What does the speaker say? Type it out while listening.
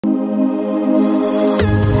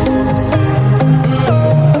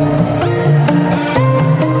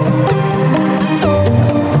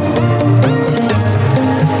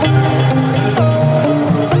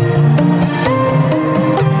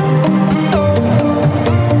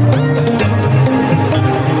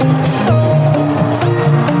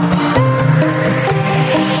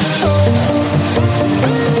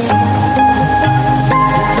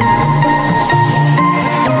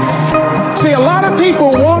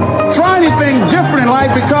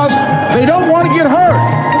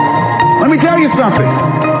you something.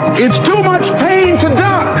 It's too much pain to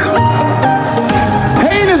duck.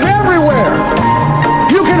 Pain is everywhere.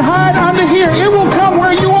 You can hide under here. It will come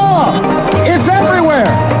where you are. It's everywhere.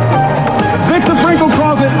 Viktor Frankl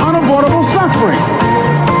calls it unavoidable suffering.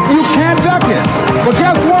 You can't duck it. But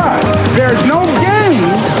guess what? There's no gain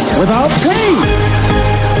without pain.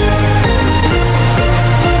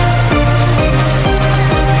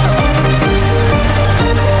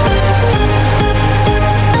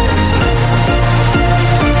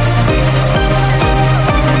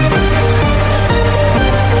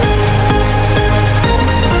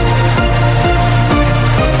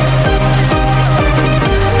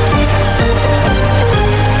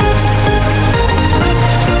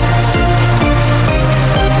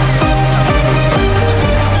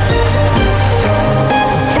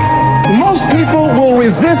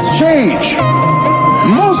 Resist change.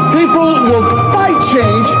 Most people will fight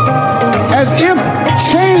change as if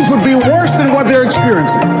change would be worse than what they're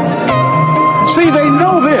experiencing. See, they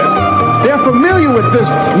know this. They're familiar with this.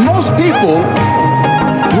 Most people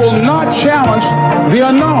will not challenge the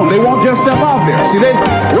unknown. They won't just step out there.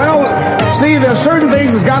 See, there's certain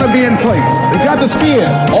things that's got to be in place. They've got to see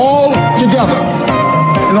it all together.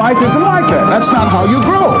 And life isn't like that. That's not how you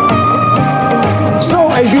grow.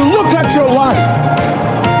 So as you look at your life,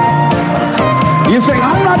 you say,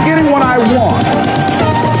 I'm not getting what I want.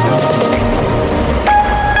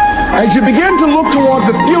 As you begin to look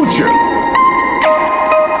toward the future,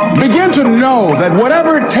 begin to know that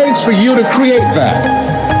whatever it takes for you to create that,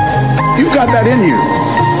 you've got that in you.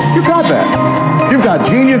 You've got that. You've got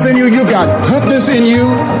genius in you. You've got goodness in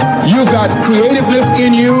you. You've got creativeness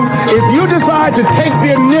in you. If you decide to take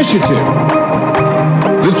the initiative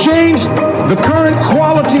to change the current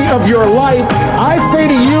quality of your life, I say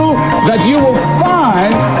to you that you will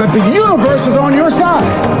find that the universe is on your side.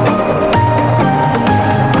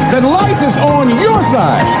 That life is on your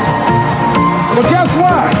side. But guess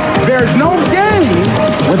what? There's no gain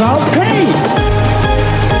without pain.